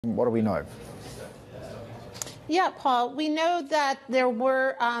What do we know? Yeah, Paul, we know that there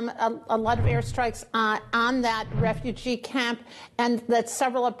were a lot of airstrikes on that refugee camp and that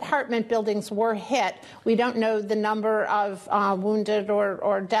several apartment buildings were hit. We don't know the number of wounded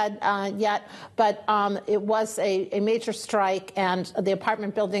or dead yet, but it was a major strike, and the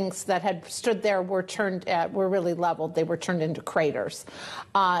apartment buildings that had stood there were really leveled. They were turned into craters.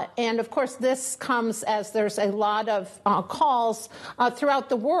 And, of course, this comes as there's a lot of calls throughout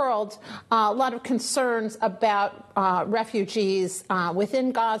the world, a lot of concerns about refugees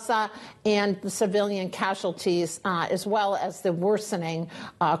within Gaza and the civilian casualties, as well as the worsening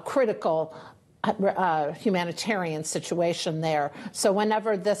critical humanitarian situation there. So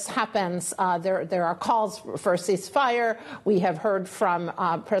whenever this happens, there are calls for a ceasefire. We have heard from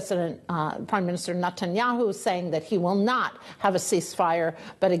Prime Minister Netanyahu saying that he will not have a ceasefire.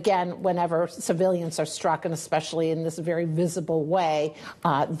 But again, whenever civilians are struck, and especially in this very visible way,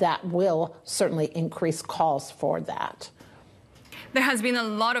 that will certainly increase calls for that. There has been a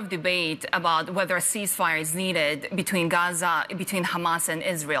lot of debate about whether a ceasefire is needed between Hamas and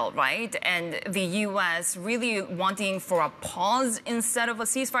Israel, right? And the U.S. really wanting for a pause instead of a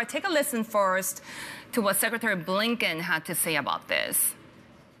ceasefire. Take a listen first to what Secretary Blinken had to say about this.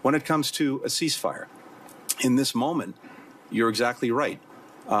 When it comes to a ceasefire, in this moment, you're exactly right.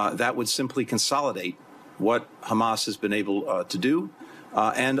 That would simply consolidate what Hamas has been able to do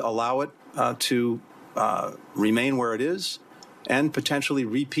and allow it to remain where it is and potentially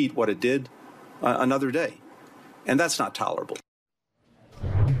repeat what it did another day. And that's not tolerable.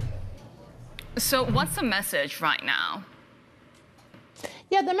 So what's the message right now?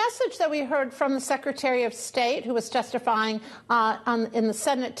 Yeah, the message that we heard from the Secretary of State, who was testifying in the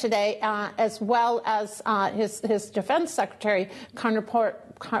Senate today, as well as his Defense Secretary, counterpart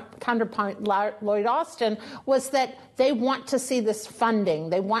Lloyd Austin, was that they want to see this funding.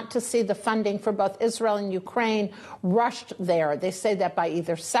 They want to see the funding for both Israel and Ukraine rushed there. They say that by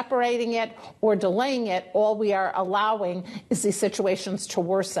either separating it or delaying it, all we are allowing is these situations to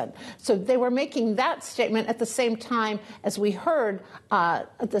worsen. So they were making that statement at the same time as we heard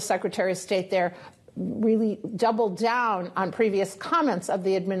the Secretary of State there really doubled down on previous comments of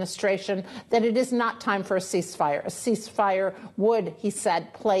the administration that it is not time for a ceasefire. A ceasefire would, he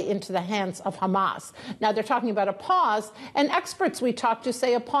said, play into the hands of Hamas. Now, they're talking about a pause, and experts we talked to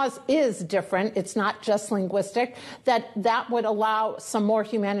say a pause is different. It's not just linguistic, that would allow some more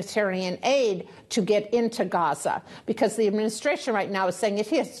humanitarian aid to get into Gaza, because the administration right now is saying it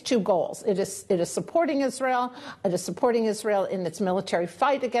has two goals. It is supporting Israel. It is supporting Israel in its military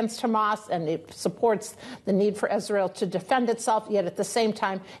fight against Hamas, and it supports the need for Israel to defend itself, yet at the same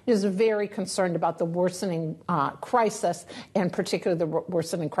time it is very concerned about the worsening crisis, and particularly the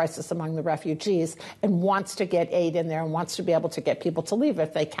worsening crisis among the refugees, and wants to get aid in there and wants to be able to get people to leave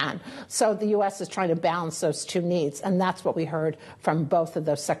if they can. So the U.S. is trying to balance those two needs, and that's what we heard from both of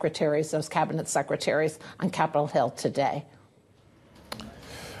those secretaries, those cabinet secretaries on Capitol Hill today.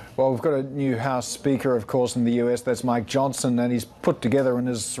 Well, we've got a new House Speaker, of course, in the US. That's Mike Johnson, and he's put together an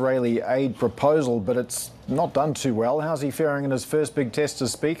Israeli aid proposal, but it's not done too well. How's he faring in his first big test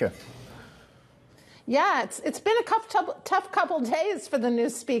as Speaker? Yeah, it's been a tough couple days for the new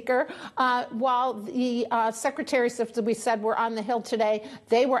speaker. While the secretaries, as we said, were on the Hill today,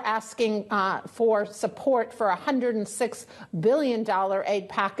 they were asking for support for a $106 billion aid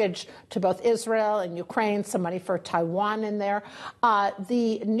package to both Israel and Ukraine, some money for Taiwan in there.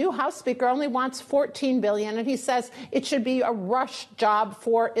 The new House Speaker only wants $14 billion, and he says it should be a rush job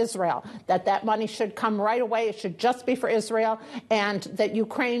for Israel, that money should come right away. It should just be for Israel, and that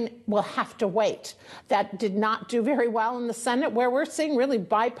Ukraine will have to wait. That did not do very well in the Senate, where we're seeing really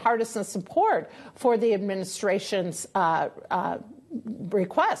bipartisan support for the administration's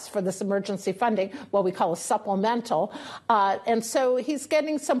request for this emergency funding, what we call a supplemental. And so he's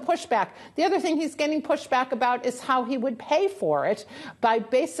getting some pushback. The other thing he's getting pushback about is how he would pay for it, by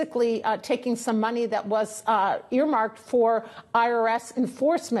basically taking some money that was earmarked for IRS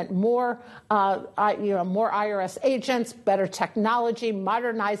enforcement, more IRS agents, better technology,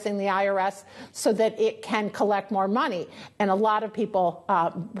 modernizing the IRS so that it can collect more money. And a lot of people,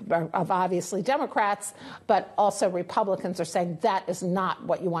 obviously Democrats, but also Republicans, are saying that is not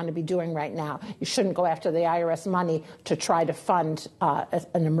what you want to be doing right now. You shouldn't go after the IRS money to try to fund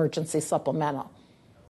an emergency supplemental.